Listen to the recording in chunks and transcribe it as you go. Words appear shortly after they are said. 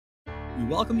We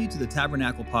welcome you to the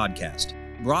Tabernacle Podcast,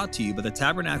 brought to you by the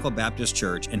Tabernacle Baptist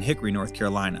Church in Hickory, North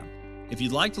Carolina. If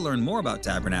you'd like to learn more about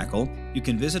Tabernacle, you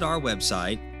can visit our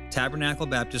website,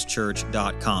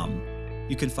 tabernaclebaptistchurch.com.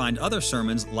 You can find other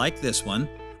sermons like this one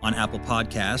on Apple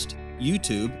Podcast,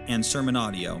 YouTube, and Sermon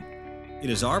Audio. It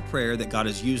is our prayer that God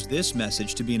has used this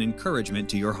message to be an encouragement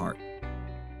to your heart.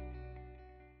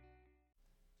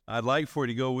 I'd like for you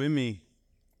to go with me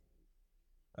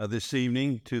this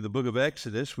evening to the book of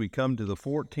Exodus. We come to the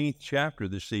 14th chapter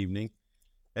this evening,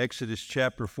 Exodus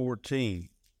chapter 14.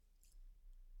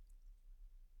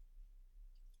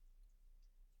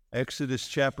 Exodus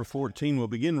chapter 14, we'll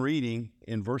begin reading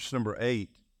in verse number 8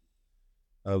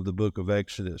 of the book of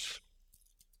Exodus.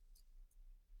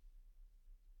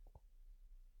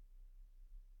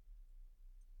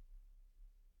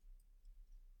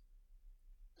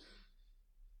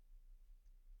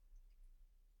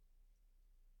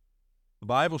 The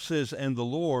Bible says, "And the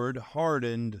Lord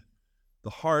hardened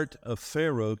the heart of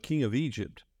Pharaoh, king of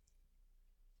Egypt,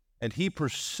 and he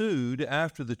pursued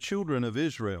after the children of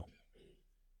Israel.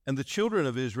 And the children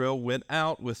of Israel went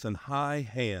out with an high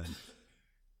hand.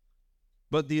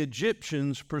 But the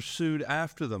Egyptians pursued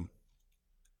after them,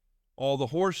 all the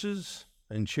horses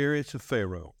and chariots of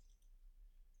Pharaoh,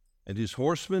 and his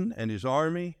horsemen and his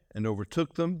army, and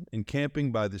overtook them,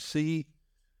 encamping by the sea,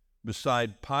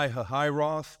 beside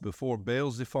Pi-hahiroth, before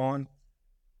Baal-zephon.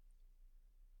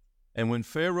 And when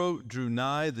Pharaoh drew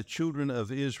nigh, the children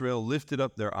of Israel lifted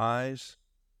up their eyes,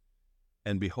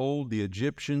 and behold, the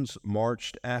Egyptians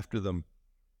marched after them.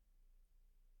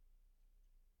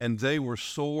 And they were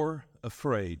sore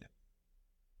afraid.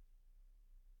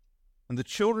 And the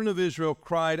children of Israel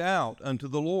cried out unto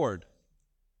the Lord.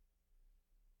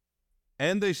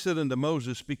 And they said unto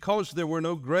Moses, Because there were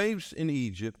no graves in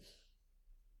Egypt,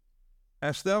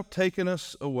 hast thou taken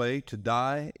us away to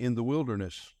die in the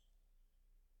wilderness?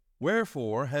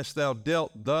 Wherefore hast thou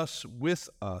dealt thus with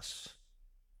us,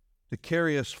 to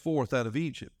carry us forth out of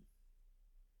Egypt?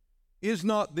 Is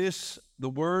not this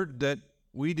the word that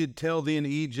we did tell thee in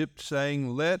Egypt,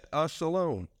 saying, Let us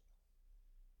alone,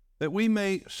 that we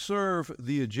may serve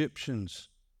the Egyptians?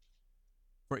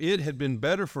 For it had been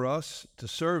better for us to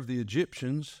serve the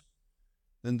Egyptians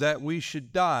than that we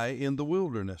should die in the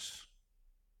wilderness.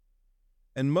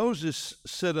 And Moses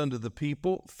said unto the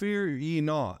people, Fear ye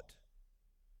not,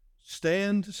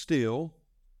 stand still,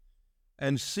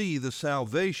 and see the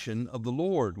salvation of the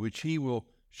Lord, which he will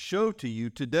show to you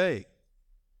today.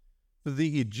 For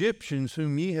the Egyptians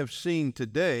whom ye have seen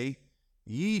today,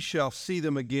 ye shall see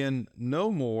them again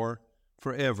no more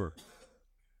forever.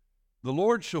 The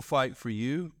Lord shall fight for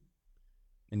you,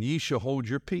 and ye shall hold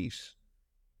your peace.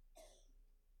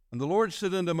 And the Lord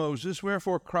said unto Moses,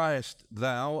 Wherefore criest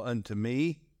thou unto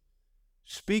me?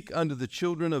 Speak unto the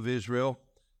children of Israel,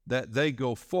 that they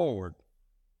go forward.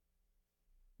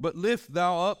 But lift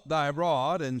thou up thy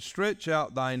rod, and stretch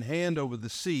out thine hand over the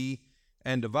sea,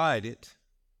 and divide it,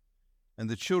 and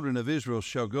the children of Israel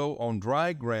shall go on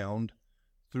dry ground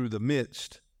through the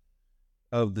midst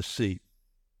of the sea."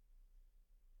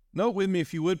 Note with me,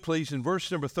 if you would please, in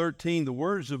verse number 13, the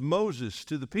words of Moses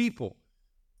to the people.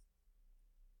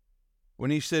 When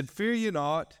he said, Fear ye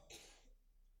not,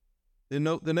 then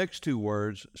note the next two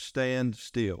words, stand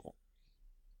still.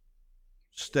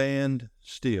 Stand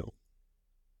still.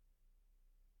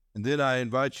 And then I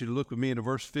invite you to look with me into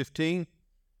verse 15.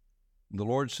 The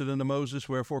Lord said unto Moses,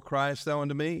 Wherefore criest thou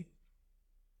unto me?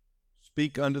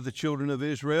 Speak unto the children of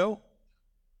Israel,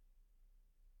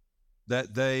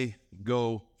 that they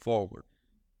go forward.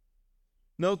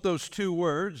 Note those two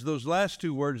words, those last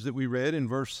two words that we read in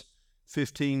verse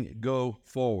 15, go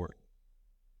forward.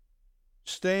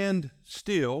 Stand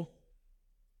still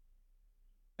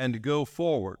and go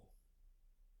forward.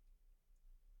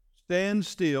 Stand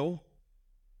still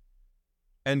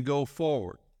and go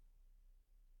forward.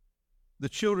 The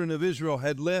children of Israel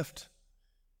had left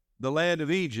the land of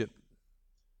Egypt.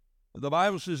 The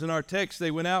Bible says in our text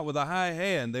they went out with a high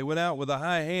hand. They went out with a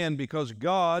high hand because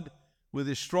God, with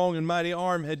his strong and mighty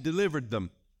arm, had delivered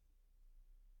them.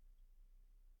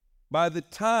 By the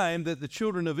time that the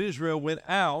children of Israel went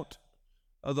out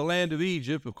of the land of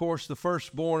Egypt, of course, the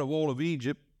firstborn of all of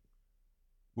Egypt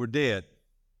were dead.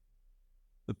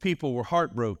 The people were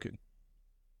heartbroken.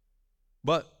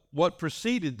 But what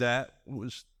preceded that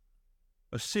was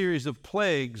a series of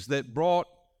plagues that brought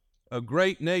a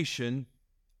great nation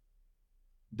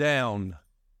down.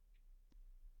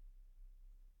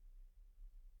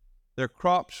 Their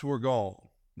crops were gone.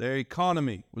 Their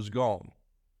economy was gone.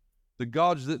 The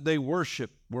gods that they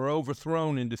worshiped were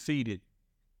overthrown and defeated.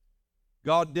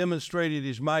 God demonstrated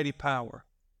his mighty power.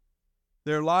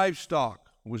 Their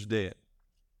livestock was dead.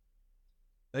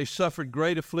 They suffered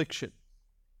great affliction.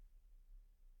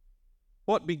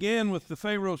 What began with the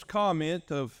Pharaoh's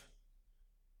comment of,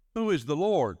 "Who is the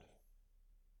Lord?"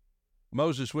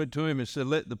 Moses went to him and said,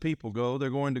 "Let the people go. They're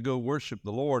going to go worship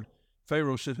the Lord."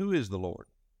 Pharaoh said, "Who is the Lord?"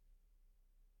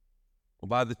 Well,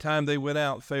 by the time they went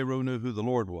out, Pharaoh knew who the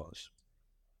Lord was.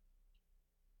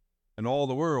 And all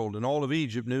the world and all of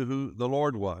Egypt knew who the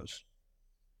Lord was.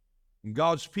 And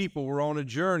God's people were on a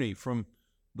journey from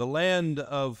the land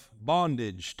of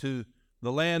bondage to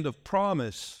the land of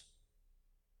promise.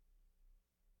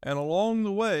 And along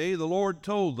the way, the Lord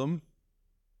told them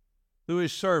through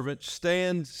his servant,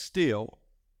 "Stand still."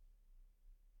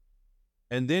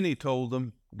 And then he told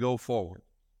them, "Go forward."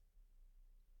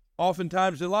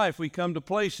 Oftentimes in life, we come to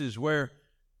places where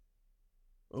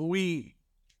we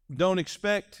don't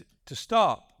expect to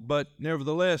stop, but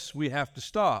nevertheless, we have to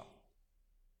stop.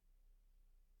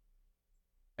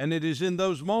 And it is in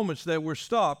those moments that we're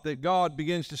stopped that God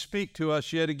begins to speak to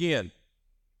us yet again.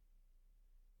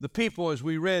 The people, as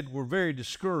we read, were very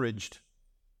discouraged.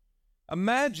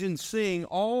 Imagine seeing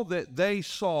all that they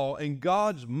saw and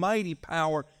God's mighty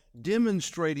power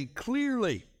demonstrated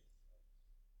clearly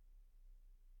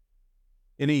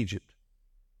in Egypt.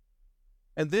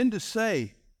 And then to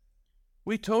say,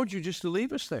 "We told you just to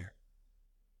leave us there."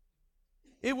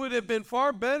 It would have been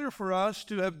far better for us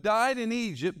to have died in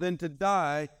Egypt than to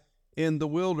die in the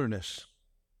wilderness.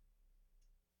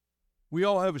 We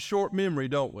all have a short memory,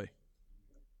 don't we?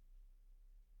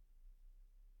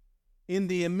 In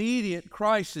the immediate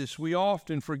crisis, we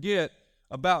often forget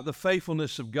about the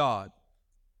faithfulness of God,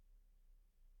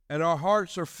 and our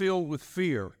hearts are filled with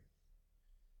fear.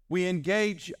 We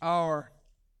engage our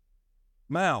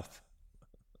mouth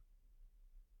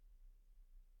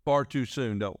far too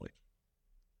soon, don't we?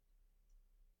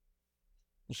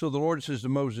 So the Lord says to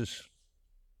Moses,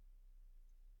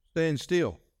 "Stand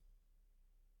still."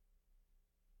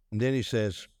 And then he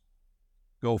says,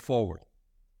 "Go forward."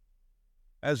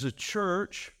 As a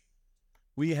church,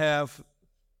 we have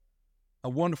a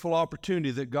wonderful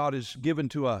opportunity that God has given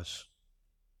to us.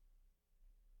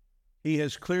 He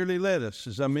has clearly led us,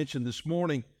 as I mentioned this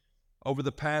morning, over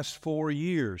the past 4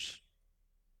 years.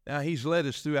 Now, he's led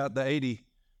us throughout the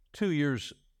 82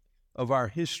 years of our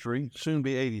history, soon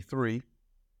be 83.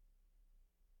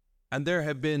 And there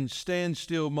have been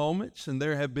standstill moments, and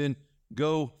there have been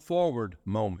go forward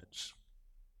moments.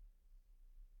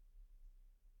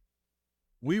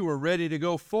 We were ready to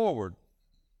go forward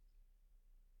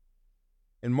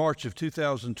in March of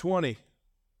 2020,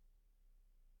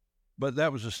 but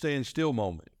that was a standstill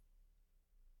moment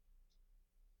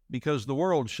because the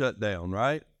world shut down,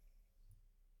 right?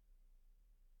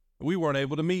 We weren't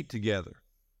able to meet together.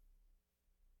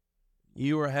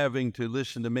 You were having to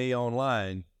listen to me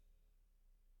online,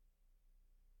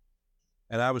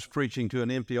 and I was preaching to an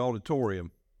empty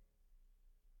auditorium.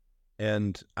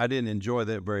 And I didn't enjoy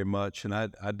that very much, and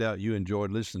I doubt you enjoyed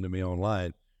listening to me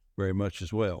online very much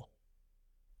as well.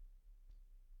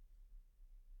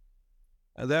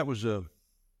 And that was a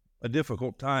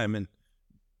difficult time, and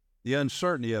the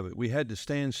uncertainty of it. We had to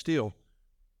stand still.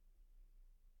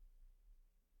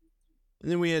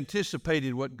 And then we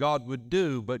anticipated what God would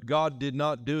do, but God did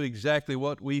not do exactly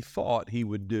what we thought he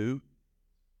would do.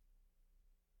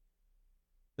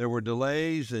 There were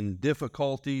delays and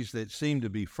difficulties that seemed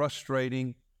to be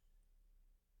frustrating.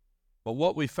 But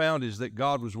what we found is that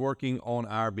God was working on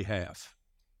our behalf.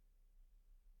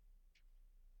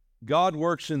 God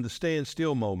works in the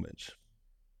standstill moments.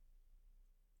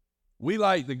 We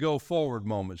like the go forward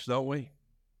moments, don't we?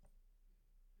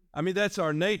 I mean, that's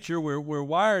our nature. We're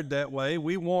wired that way.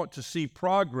 We want to see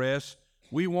progress.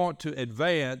 We want to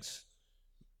advance.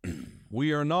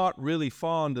 We are not really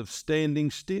fond of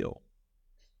standing still.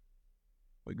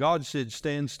 But God said,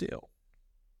 "Stand still."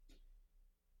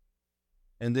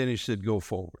 And then he said, "Go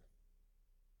forward."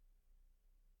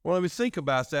 Well, let me think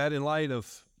about that in light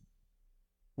of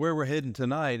where we're heading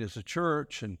tonight as a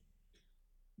church and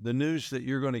the news that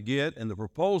you're going to get and the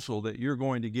proposal that you're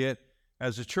going to get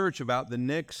as a church about the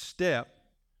next step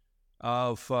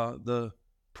of the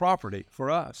property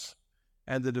for us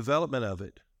and the development of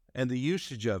it and the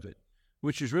usage of it,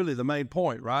 which is really the main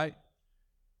point, right?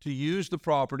 To use the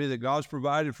property that God's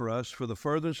provided for us for the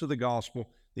furtherance of the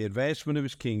gospel, the advancement of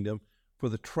his kingdom, for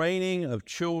the training of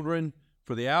children,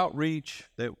 for the outreach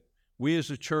that we as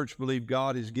a church believe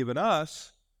God has given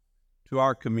us to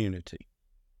our community.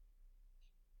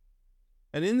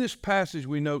 And in this passage,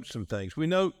 we note some things. We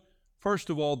note,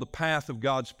 first of all, the path of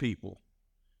God's people.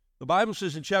 The Bible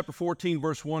says in chapter 14,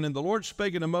 verse 1, "And the Lord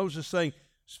spake unto Moses, saying,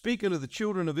 Speak unto the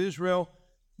children of Israel,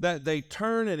 that they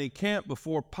turn and encamp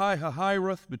before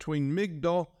Pi-hahiroth, between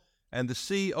Migdol and the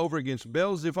sea over against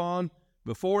Baal-zephon.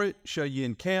 Before it shall ye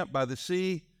encamp by the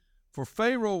sea. For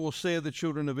Pharaoh will say of the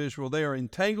children of Israel, they are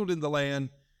entangled in the land,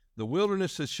 the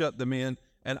wilderness has shut them in,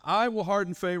 and I will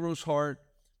harden Pharaoh's heart,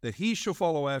 that he shall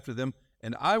follow after them,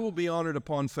 and I will be honored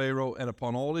upon Pharaoh and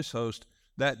upon all his host,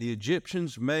 that the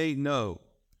Egyptians may know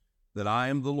that I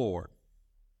am the Lord.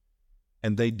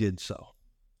 And they did so.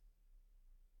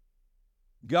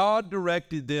 God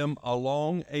directed them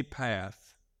along a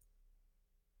path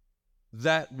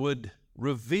that would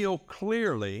reveal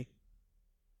clearly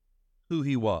who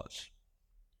he was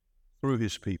through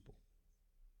his people.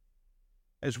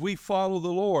 As we follow the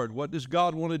Lord, what does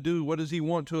God want to do? What does he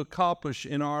want to accomplish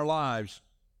in our lives?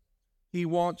 He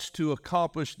wants to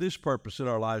accomplish this purpose in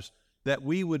our lives, that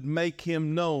we would make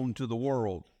him known to the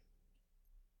world,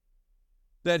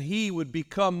 that he would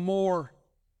become more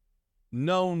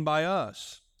known by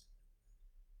us,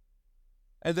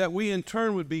 and that we in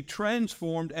turn would be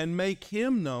transformed and make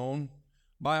him known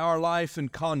by our life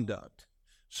and conduct.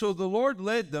 So the Lord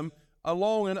led them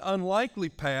along an unlikely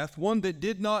path, one that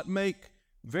did not make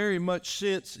very much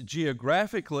sense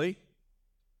geographically.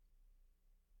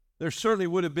 There certainly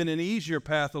would have been an easier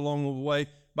path along the way.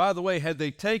 By the way, had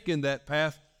they taken that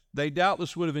path, they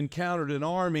doubtless would have encountered an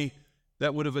army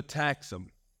that would have attacked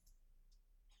them.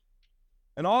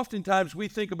 And oftentimes we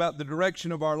think about the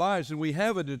direction of our lives, and we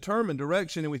have a determined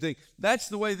direction, and we think, that's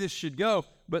the way this should go.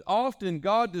 But often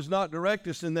God does not direct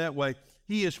us in that way.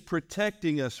 He is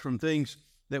protecting us from things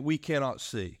that we cannot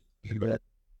see.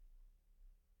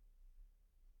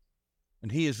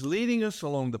 And he is leading us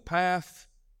along the path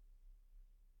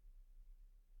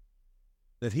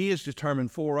that he has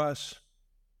determined for us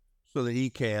so that he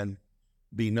can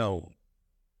be known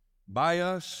by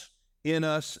us, in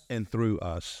us, and through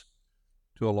us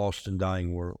to a lost and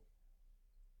dying world.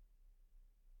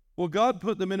 Well, God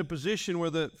put them in a position where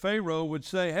the Pharaoh would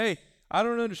say, hey, I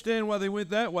don't understand why they went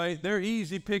that way. They're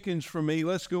easy pickings for me.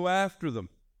 Let's go after them.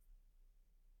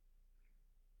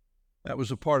 That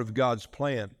was a part of God's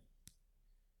plan.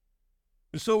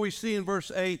 And so we see in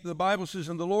verse 8, the Bible says,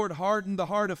 and the Lord hardened the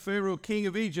heart of Pharaoh, king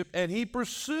of Egypt, and he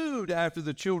pursued after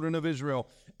the children of Israel.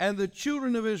 And the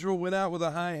children of Israel went out with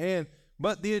a high hand,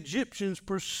 but the Egyptians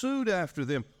pursued after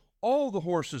them, all the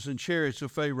horses and chariots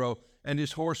of Pharaoh and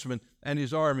his horsemen and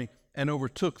his army, and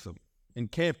overtook them,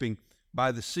 encamping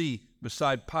by the sea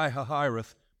beside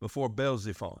Pi-hahiroth before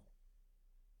Baal-zephon.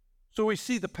 So we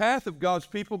see the path of God's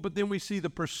people, but then we see the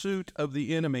pursuit of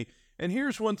the enemy. And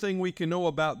here's one thing we can know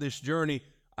about this journey.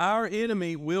 Our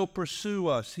enemy will pursue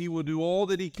us. He will do all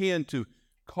that he can to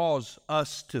cause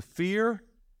us to fear,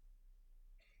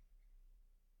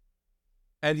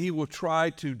 and he will try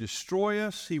to destroy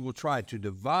us. He will try to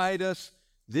divide us.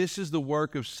 This is the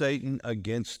work of Satan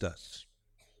against us,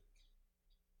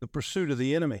 the pursuit of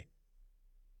the enemy.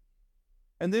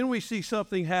 And then we see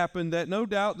something happen that no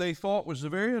doubt they thought was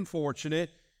very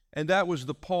unfortunate, and that was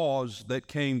the pause that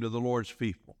came to the Lord's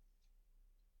people.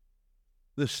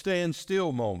 The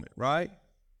standstill moment, right?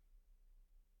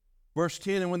 Verse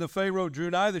 10, and when the Pharaoh drew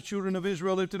nigh, the children of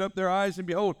Israel lifted up their eyes, and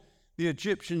behold, the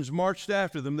Egyptians marched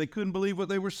after them. They couldn't believe what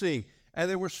they were seeing, and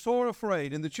they were sore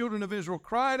afraid. And the children of Israel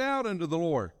cried out unto the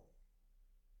Lord.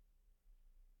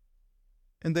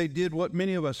 And they did what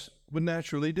many of us would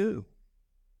naturally do.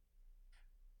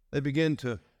 They began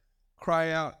to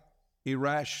cry out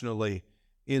irrationally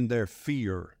in their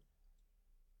fear.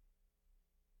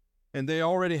 And they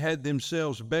already had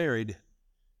themselves buried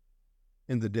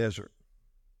in the desert.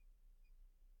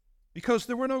 Because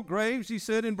there were no graves, he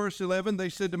said in verse 11, they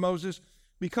said to Moses,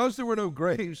 because there were no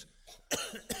graves,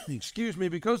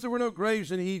 because there were no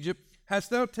graves in Egypt, hast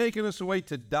thou taken us away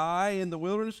to die in the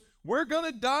wilderness? We're going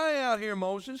to die out here,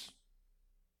 Moses.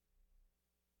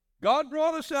 God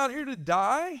brought us out here to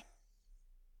die?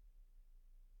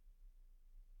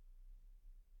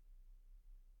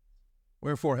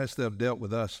 Wherefore hast thou dealt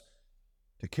with us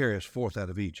to carry us forth out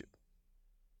of Egypt?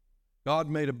 God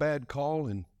made a bad call,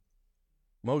 and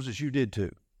Moses, you did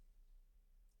too.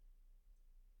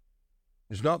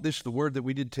 Is not this the word that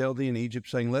we did tell thee in Egypt,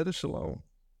 saying, let us alone?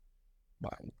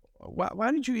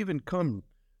 Why did you even come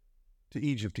to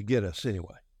Egypt to get us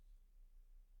anyway?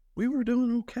 We were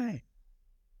doing okay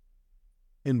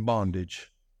in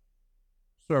bondage,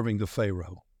 serving the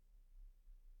Pharaoh.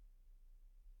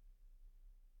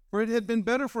 For it had been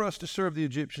better for us to serve the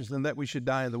Egyptians than that we should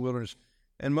die in the wilderness.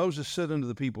 And Moses said unto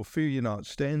the people, fear ye not,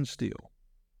 stand still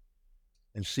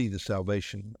and see the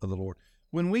salvation of the Lord.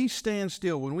 When we stand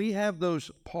still, when we have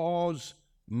those pause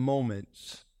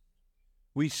moments,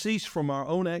 we cease from our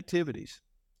own activities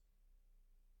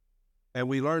and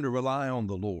we learn to rely on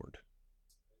the Lord.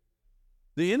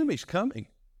 The enemy's coming.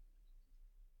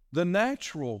 The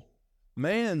natural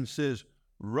man says,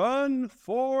 run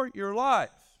for your life.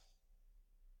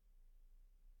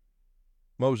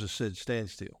 Moses said, stand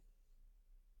still.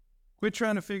 Quit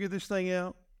trying to figure this thing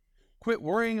out. Quit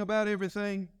worrying about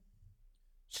everything.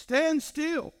 Stand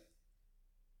still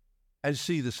and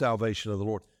see the salvation of the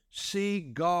Lord. See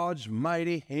God's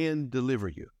mighty hand deliver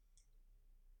you.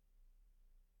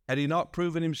 Had he not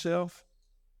proven himself?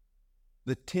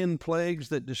 The 10 plagues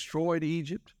that destroyed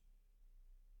Egypt?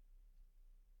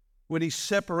 When he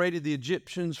separated the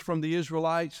Egyptians from the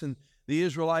Israelites, and the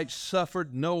Israelites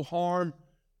suffered no harm,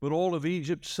 but all of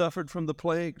Egypt suffered from the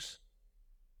plagues.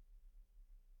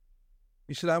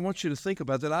 He said, I want you to think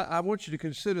about that. I want you to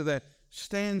consider that.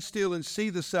 Stand still and see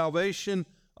the salvation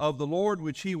of the Lord,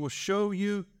 which he will show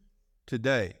you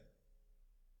today.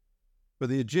 For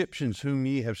the Egyptians whom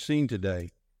ye have seen today,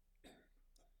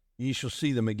 ye shall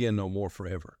see them again no more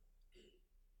forever.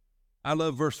 I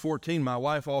love verse 14. My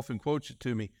wife often quotes it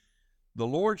to me. The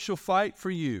Lord shall fight for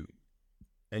you,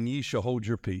 and ye shall hold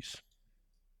your peace.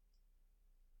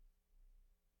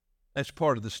 That's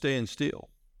part of the stand still.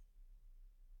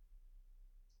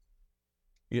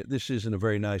 Yeah, this isn't a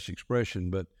very nice expression,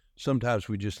 but sometimes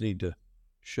we just need to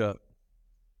shut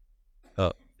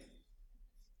up.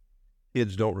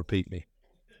 Kids, don't repeat me.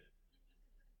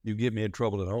 You get me in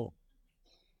trouble at home.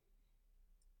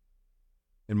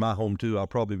 In my home, too, I'll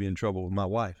probably be in trouble with my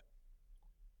wife.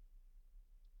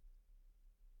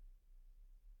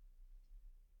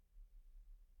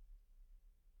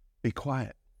 Be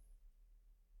quiet.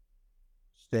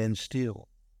 Stand still.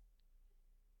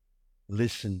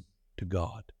 Listen to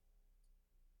God.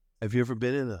 Have you ever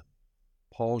been in a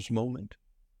pause moment?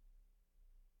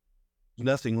 There's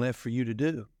nothing left for you to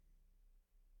do.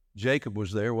 Jacob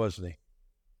was there, wasn't he?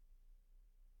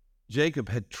 Jacob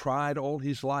had tried all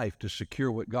his life to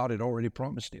secure what God had already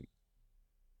promised him.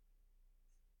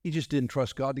 He just didn't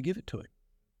trust God to give it to him.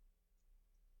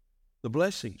 The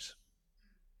blessings.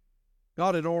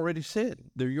 God had already said,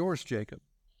 they're yours, Jacob.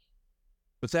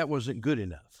 But that wasn't good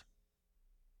enough.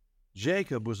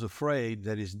 Jacob was afraid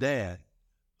that his dad,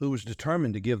 who was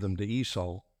determined to give them to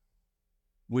Esau,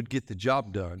 would get the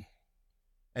job done,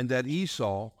 and that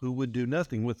Esau, who would do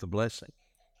nothing with the blessing,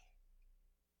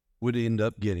 would end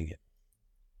up getting it.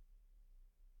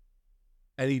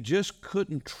 And he just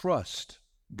couldn't trust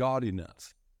God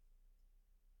enough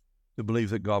to believe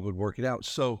that God would work it out.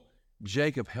 So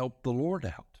Jacob helped the Lord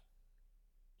out.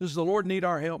 Does the Lord need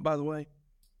our help, by the way?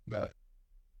 No.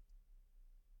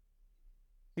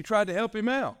 He tried to help him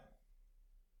out.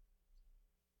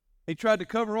 He tried to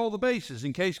cover all the bases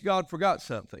in case God forgot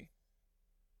something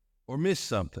or missed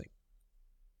something.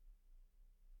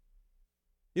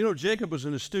 You know, Jacob was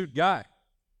an astute guy,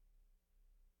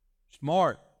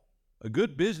 smart, a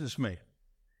good businessman.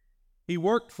 He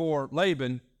worked for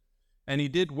Laban, and he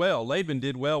did well. Laban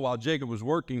did well while Jacob was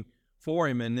working for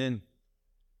him, and then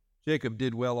Jacob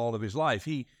did well all of his life.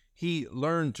 He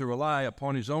learned to rely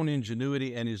upon his own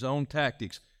ingenuity and his own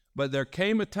tactics. But there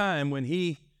came a time when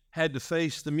he had to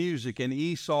face the music, and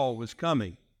Esau was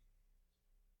coming,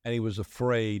 and he was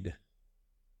afraid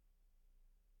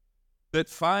that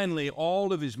finally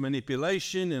all of his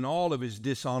manipulation and all of his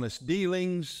dishonest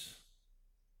dealings,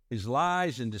 his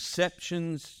lies and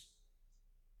deceptions,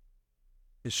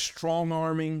 his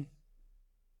strong-arming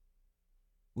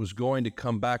was going to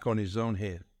come back on his own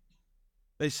head.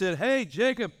 They said, hey,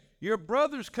 Jacob, your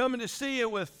brother's coming to see you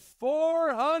with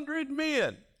 400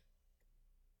 men.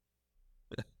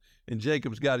 And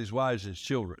Jacob's got his wives and his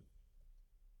children.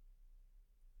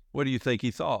 What do you think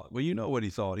he thought? Well, you know what he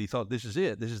thought. He thought, this is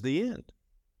it. This is the end.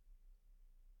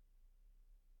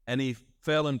 And he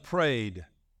fell and prayed.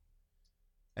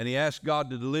 And he asked God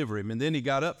to deliver him. And then he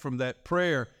got up from that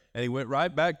prayer and he went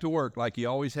right back to work like he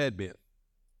always had been.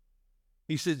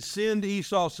 He said, send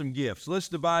Esau some gifts. Let's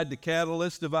divide the cattle.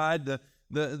 Let's divide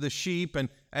the sheep.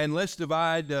 And let's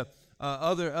divide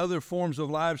other forms of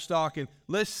livestock. And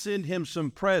let's send him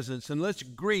some presents. And let's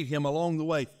greet him along the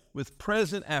way with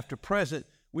present after present.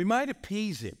 We might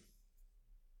appease him.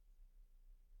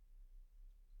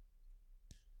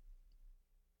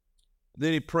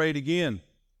 Then he prayed again.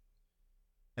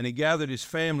 And he gathered his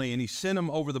family and he sent them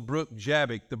over the brook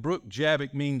Jabbok. The brook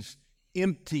Jabbok means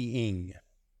emptying.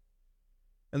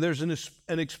 And there's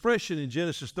an expression in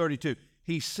Genesis 32.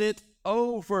 He sent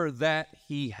over that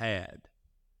he had.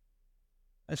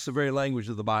 That's the very language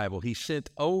of the Bible. He sent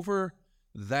over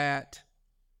that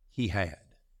he had.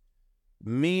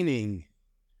 Meaning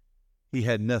he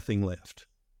had nothing left.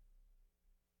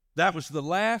 That was the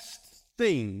last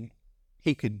thing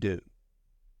he could do.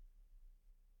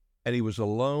 And he was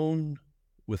alone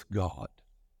with God.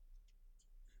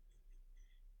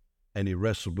 and he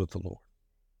wrestled with the Lord.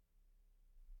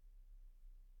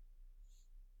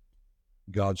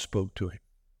 God spoke to him.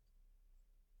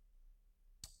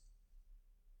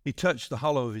 He touched the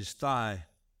hollow of his thigh.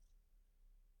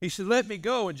 He said, "Let me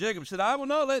go." And Jacob said, "I will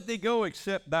not let thee go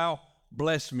except thou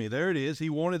bless me." There it is. He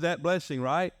wanted that blessing,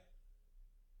 right?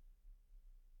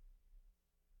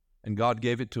 And God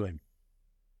gave it to him.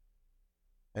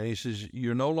 And he says,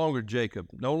 "You're no longer Jacob,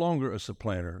 no longer a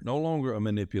supplanter, no longer a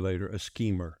manipulator, a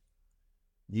schemer.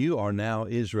 You are now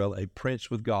Israel, a prince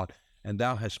with God, and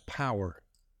thou hast power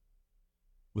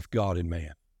with God and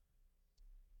man."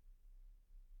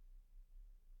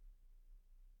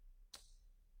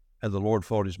 And the Lord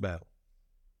fought his battle.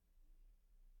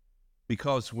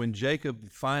 Because when Jacob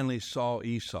finally saw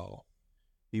Esau,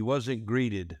 he wasn't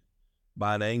greeted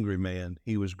by an angry man.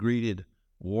 He was greeted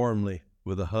warmly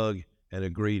with a hug and a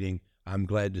greeting. "I'm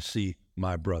glad to see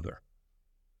my brother."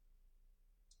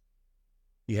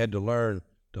 He had to learn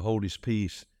to hold his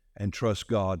peace and trust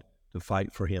God to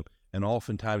fight for him. And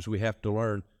oftentimes we have to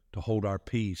learn to hold our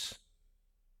peace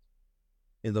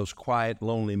in those quiet,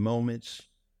 lonely moments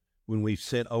when we've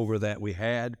sent over that we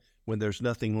had, when there's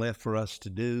nothing left for us to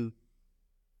do,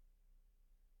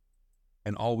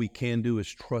 and all we can do is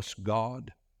trust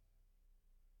God.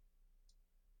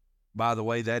 By the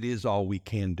way, that is all we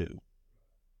can do.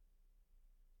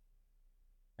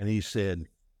 And he said,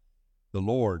 "The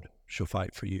Lord shall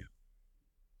fight for you,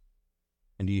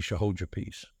 and ye shall hold your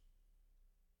peace."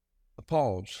 A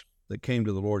pause that came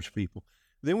to the Lord's people.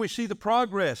 Then we see the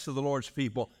progress of the Lord's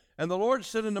people. And the Lord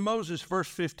said unto Moses, verse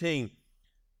 15,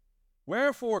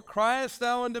 "Wherefore criest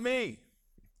thou unto me?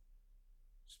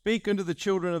 Speak unto the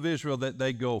children of Israel that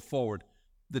they go forward."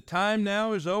 The time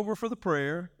now is over for the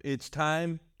prayer. It's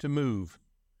time to move.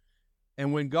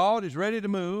 And when God is ready to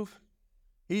move,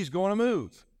 he's going to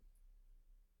move.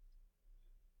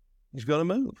 He's going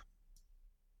to move.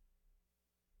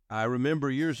 I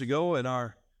remember years ago in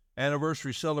our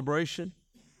anniversary celebration,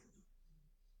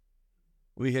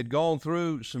 we had gone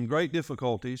through some great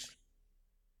difficulties,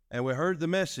 and we heard the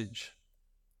message,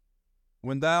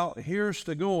 "When thou hearest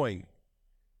a going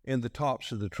in the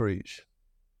tops of the trees."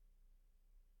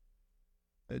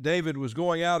 David was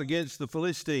going out against the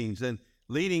Philistines and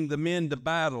leading the men to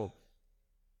battle.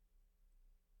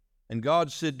 And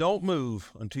God said, "Don't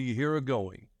move until you hear a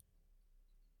going.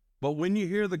 But when you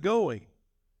hear the going,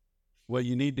 well,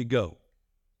 you need to go."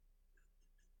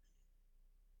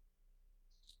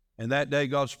 And that day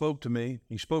God spoke to me.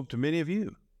 He spoke to many of you.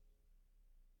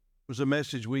 It was a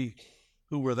message we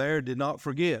who were there did not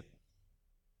forget.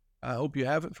 I hope you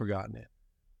haven't forgotten it.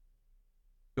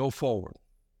 Go forward.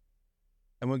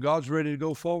 And when God's ready to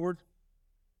go forward,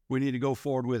 we need to go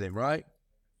forward with him, right?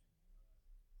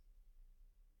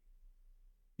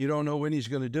 You don't know when he's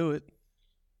going to do it,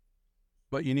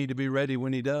 but you need to be ready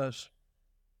when he does.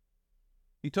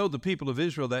 He told the people of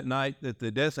Israel that night that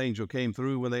the death angel came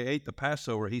through when they ate the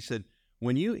Passover. He said,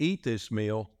 "When you eat this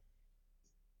meal,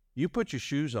 you put your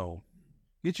shoes on,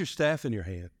 get your staff in your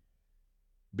hand,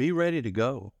 be ready to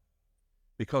go,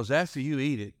 because after you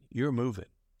eat it, you're moving."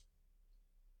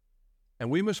 And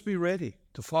we must be ready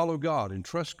to follow God and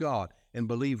trust God and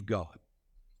believe God.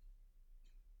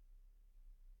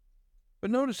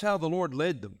 But notice how the Lord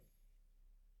led them.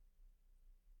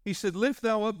 He said, "Lift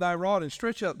thou up thy rod and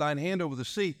stretch out thine hand over the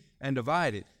sea and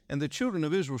divide it, and the children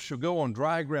of Israel shall go on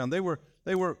dry ground." They were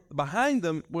behind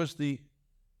them was the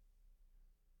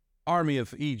army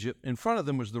of Egypt. In front of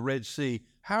them was the Red Sea.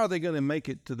 How are they going to make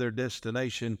it to their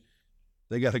destination?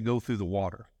 They got to go through the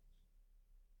water.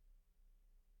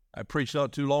 I preached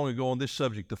not too long ago on this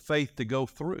subject, the faith to go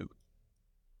through.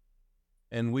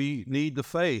 And we need the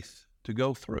faith to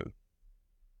go through.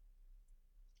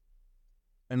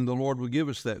 And the Lord will give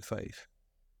us that faith,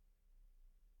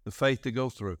 the faith to go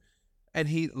through. And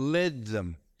he led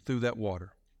them through that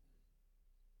water.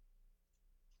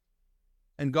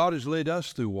 And God has led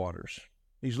us through waters.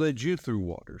 He's led you through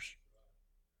waters.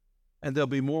 And there'll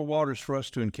be more waters for us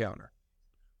to encounter,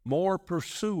 more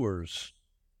pursuers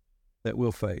that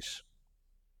we'll face.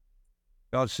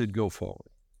 God said, "Go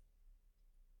forward."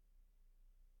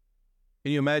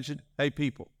 Can you imagine? "Hey,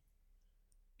 people,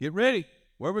 get ready.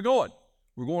 Where are we going?"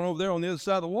 "We're going over there on the other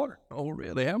side of the water." "Oh,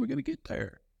 really? How are we going to get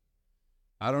there?"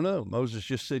 "I don't know." Moses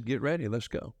just said, "Get ready. Let's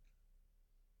go."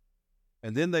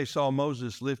 And then they saw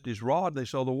Moses lift his rod. They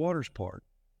saw the waters part.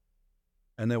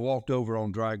 And they walked over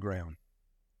on dry ground.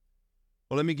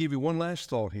 Well, let me give you one last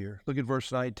thought here. Look at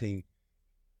verse 19.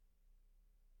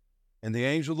 "And the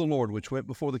angel of the Lord, which went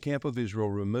before the camp of Israel,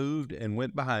 removed and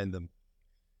went behind them.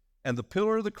 And the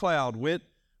pillar of the cloud went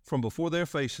from before their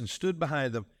face and stood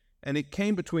behind them, And it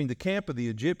came between the camp of the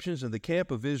Egyptians and the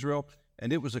camp of Israel,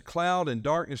 and it was a cloud and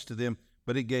darkness to them,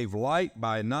 but it gave light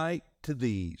by night to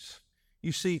these.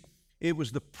 You see, it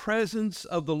was the presence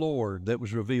of the Lord that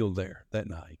was revealed there that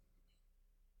night.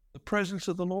 The presence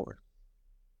of the Lord.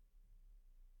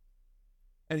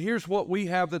 And here's what we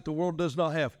have that the world does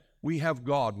not have. We have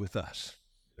God with us.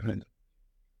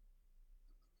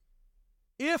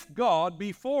 If God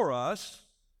be for us,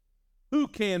 who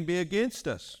can be against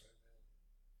us?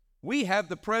 We have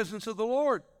the presence of the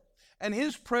Lord. And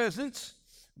His presence,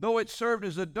 though it served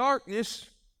as a darkness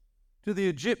to the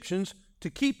Egyptians to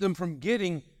keep them from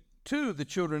getting to the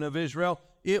children of Israel,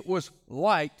 it was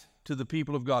light to the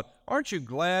people of God. Aren't you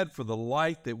glad for the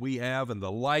light that we have and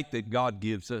the light that God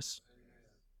gives us?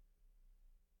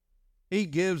 He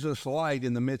gives us light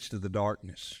in the midst of the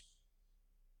darkness.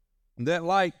 And that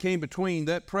light came between,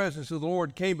 that presence of the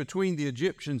Lord came between the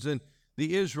Egyptians and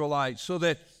the Israelites, so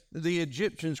that the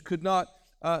Egyptians could not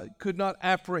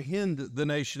apprehend the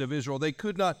nation of Israel. They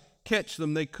could not catch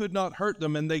them, they could not hurt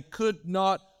them, and they could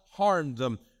not harm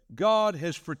them. God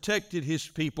has protected His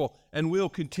people and will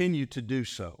continue to do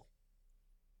so.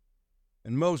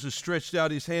 And Moses stretched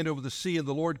out his hand over the sea, and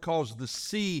the Lord caused the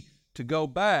sea to go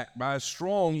back by a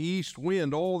strong east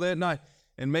wind all that night,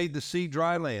 and made the sea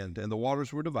dry land, and the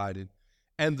waters were divided.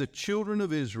 And the children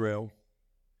of Israel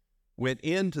went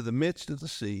into the midst of the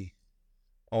sea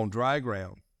on dry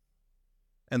ground,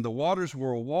 and the waters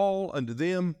were a wall unto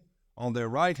them on their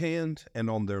right hand and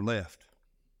on their left.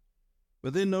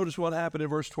 But then notice what happened in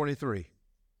verse 23.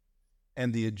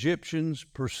 And the Egyptians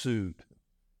pursued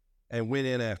and went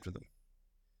in after them.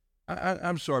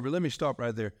 I'm sorry, but let me stop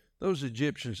right there. Those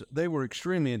Egyptians, they were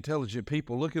extremely intelligent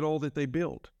people. Look at all that they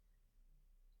built.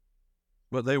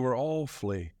 But they were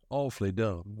awfully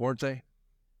dumb, weren't they?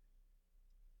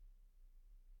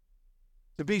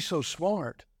 To be so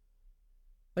smart,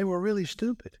 they were really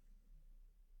stupid.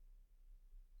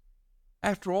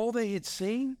 After all they had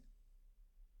seen,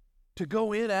 to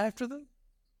go in after them?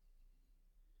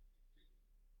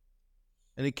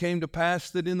 And it came to pass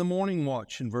that in the morning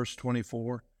watch, in verse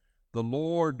 24, the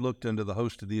Lord looked unto the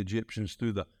host of the Egyptians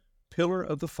through the pillar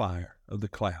of the fire of the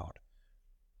cloud.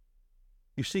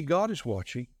 You see, God is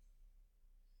watching.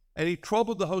 And He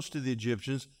troubled the host of the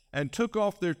Egyptians and took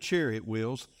off their chariot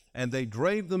wheels, and they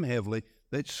drave them heavily.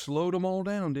 That slowed them all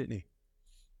down, didn't He?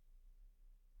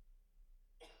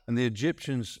 And the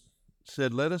Egyptians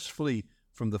said, let us flee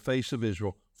from the face of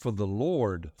Israel, for the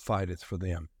Lord fighteth for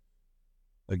them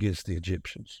against the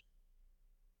Egyptians.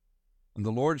 And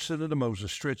the Lord said unto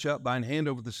Moses, stretch out thine hand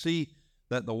over the sea,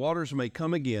 that the waters may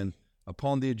come again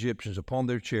upon the Egyptians, upon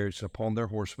their chariots, upon their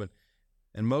horsemen.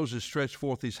 And Moses stretched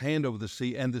forth his hand over the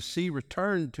sea, and the sea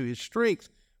returned to his strength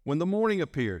when the morning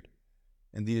appeared.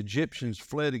 And the Egyptians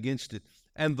fled against it.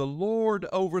 And the Lord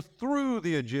overthrew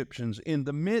the Egyptians in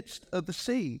the midst of the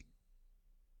sea.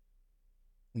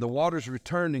 And the waters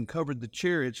returned and covered the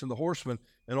chariots and the horsemen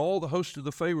and all the host of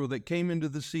the Pharaoh that came into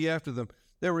the sea after them.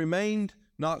 There remained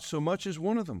not so much as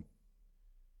one of them.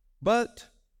 But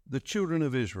the children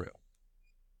of Israel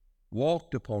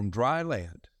walked upon dry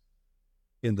land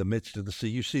in the midst of the sea.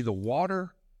 You see, the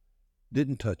water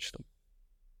didn't touch them.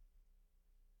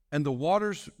 And the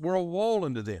waters were a wall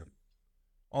unto them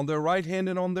on their right hand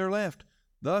and on their left.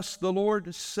 Thus the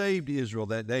Lord saved Israel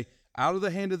that day out of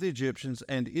the hand of the Egyptians,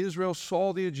 and Israel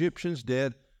saw the Egyptians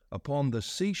dead upon the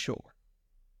seashore.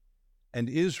 And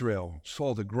Israel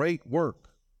saw the great work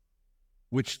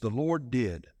which the Lord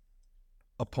did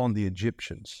upon the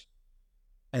Egyptians.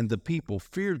 And the people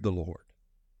feared the Lord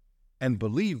and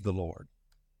believed the Lord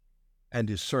and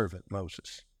His servant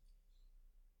Moses.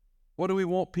 What do we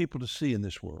want people to see in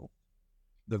this world?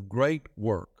 The great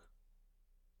work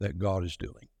that God is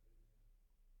doing.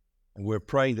 And we're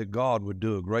praying that God would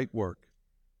do a great work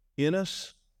in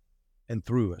us and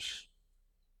through us.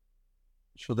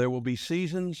 So there will be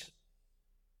seasons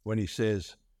when He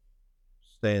says,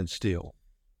 stand still.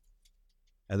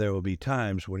 And there will be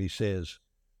times when He says,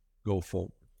 go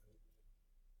forward.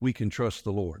 We can trust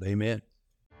the Lord. Amen.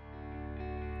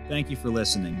 Thank you for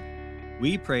listening.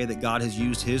 We pray that God has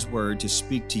used His Word to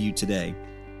speak to you today.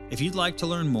 If you'd like to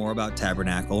learn more about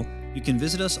Tabernacle, you can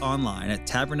visit us online at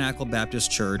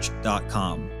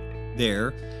tabernaclebaptistchurch.com.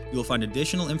 There, you'll find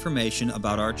additional information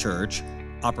about our church,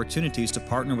 opportunities to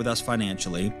partner with us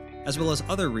financially, as well as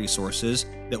other resources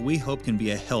that we hope can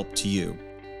be a help to you.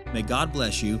 May God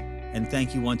bless you, and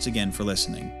thank you once again for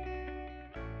listening.